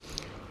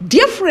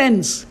Dear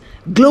friends,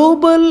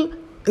 global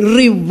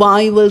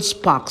revival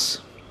sparks.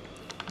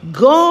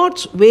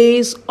 God's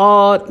ways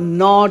are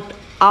not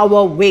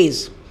our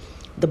ways.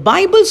 The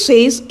Bible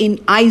says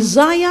in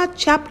Isaiah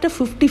chapter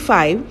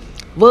 55,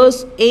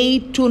 verse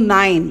 8 to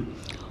 9,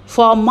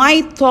 "For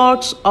my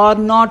thoughts are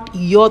not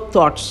your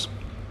thoughts,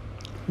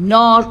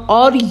 nor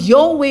are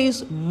your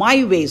ways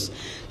my ways,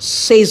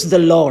 says the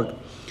Lord.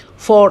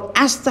 For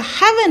as the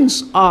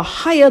heavens are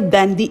higher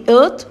than the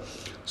earth,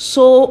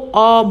 so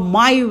are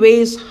my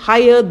ways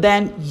higher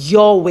than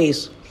your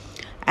ways,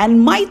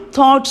 and my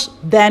thoughts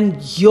than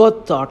your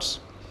thoughts."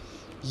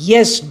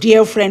 Yes,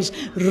 dear friends,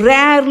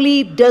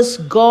 rarely does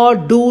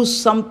God do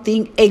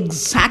something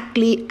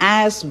exactly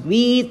as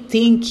we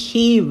think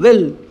He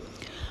will.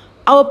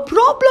 Our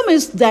problem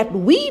is that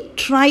we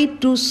try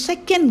to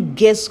second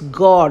guess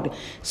God,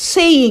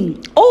 saying,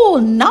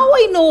 "Oh, now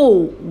I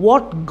know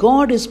what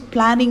God is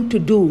planning to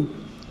do."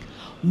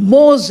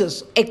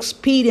 Moses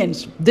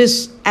experienced this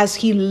as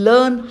he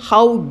learned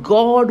how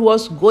God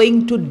was going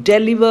to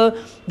deliver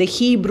the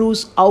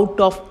Hebrews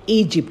out of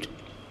Egypt.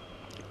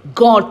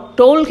 God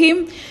told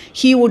him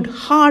He would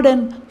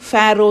harden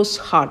Pharaoh's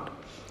heart.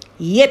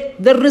 Yet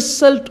the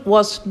result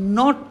was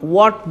not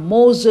what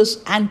Moses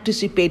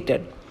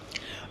anticipated.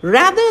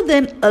 Rather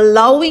than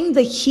allowing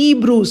the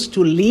Hebrews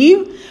to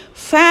leave,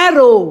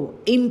 Pharaoh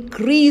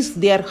increased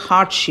their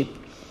hardship.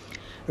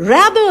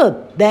 Rather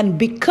than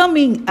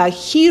becoming a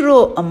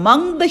hero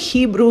among the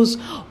Hebrews,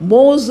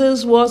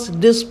 Moses was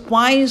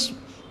despised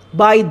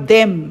by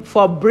them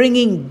for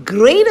bringing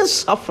greater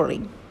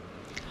suffering.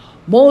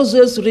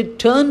 Moses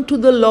returned to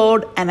the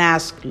Lord and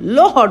asked,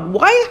 "Lord,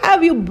 why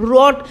have you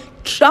brought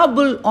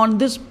trouble on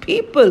this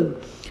people?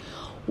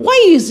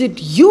 Why is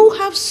it you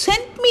have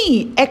sent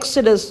me?"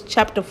 Exodus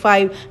chapter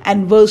 5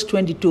 and verse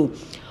 22.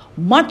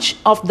 Much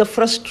of the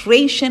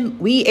frustration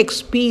we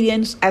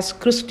experience as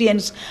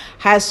Christians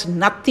has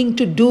nothing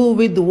to do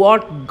with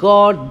what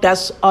God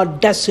does or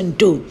doesn't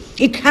do.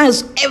 It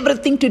has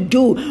everything to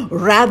do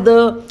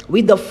rather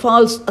with the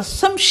false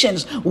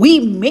assumptions we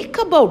make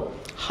about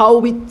how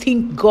we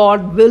think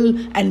God will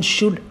and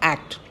should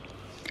act.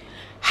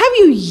 Have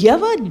you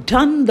ever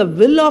done the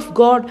will of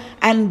God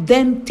and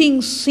then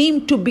things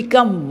seem to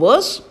become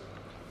worse?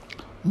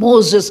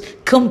 Moses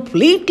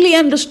completely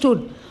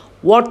understood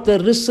what the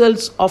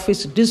results of his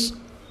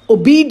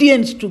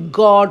disobedience to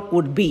God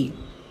would be.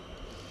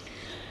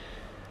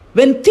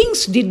 When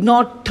things did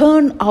not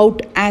turn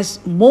out as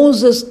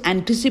Moses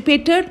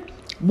anticipated,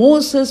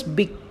 Moses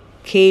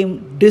became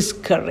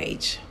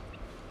discouraged.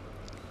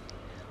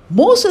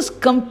 Moses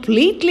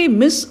completely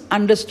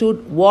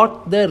misunderstood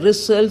what the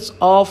results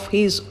of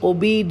his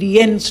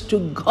obedience to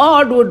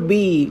God would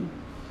be.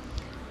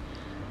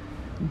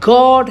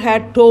 God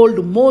had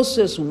told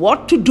Moses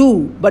what to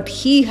do, but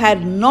he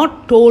had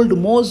not told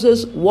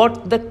Moses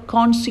what the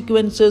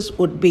consequences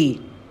would be.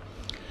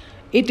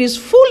 It is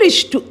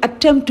foolish to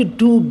attempt to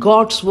do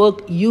God's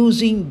work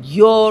using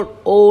your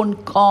own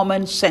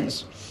common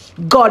sense.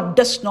 God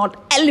does not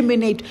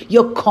eliminate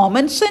your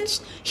common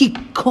sense, He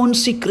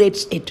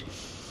consecrates it.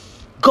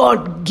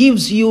 God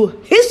gives you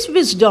His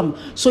wisdom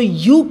so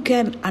you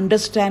can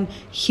understand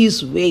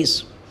His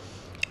ways.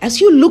 As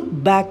you look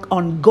back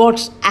on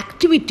God's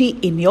activity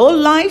in your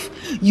life,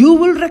 you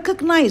will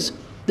recognize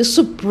the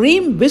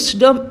supreme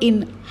wisdom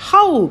in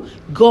how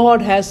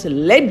God has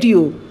led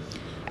you.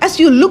 As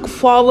you look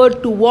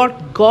forward to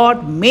what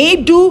God may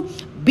do,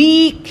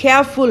 be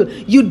careful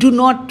you do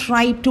not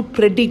try to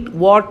predict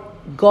what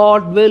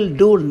God will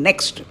do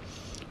next.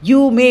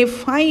 You may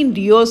find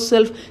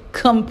yourself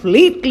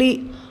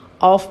completely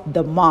off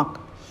the mark.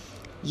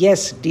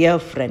 Yes, dear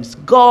friends,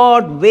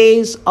 God's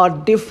ways are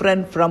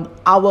different from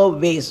our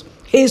ways.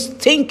 His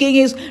thinking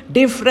is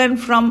different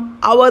from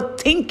our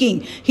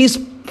thinking. His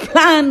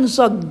plans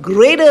are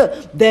greater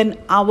than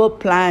our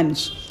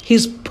plans.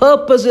 His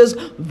purposes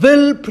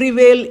will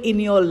prevail in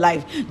your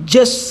life.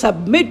 Just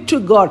submit to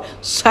God.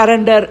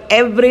 Surrender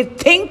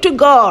everything to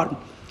God.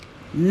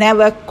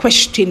 Never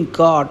question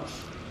God.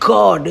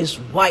 God is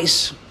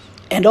wise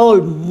and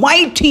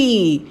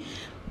almighty.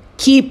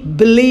 Keep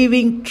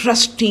believing,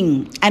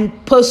 trusting, and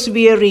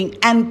persevering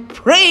and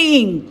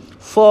praying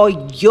for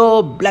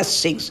your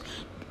blessings.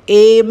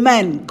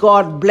 Amen.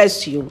 God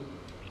bless you.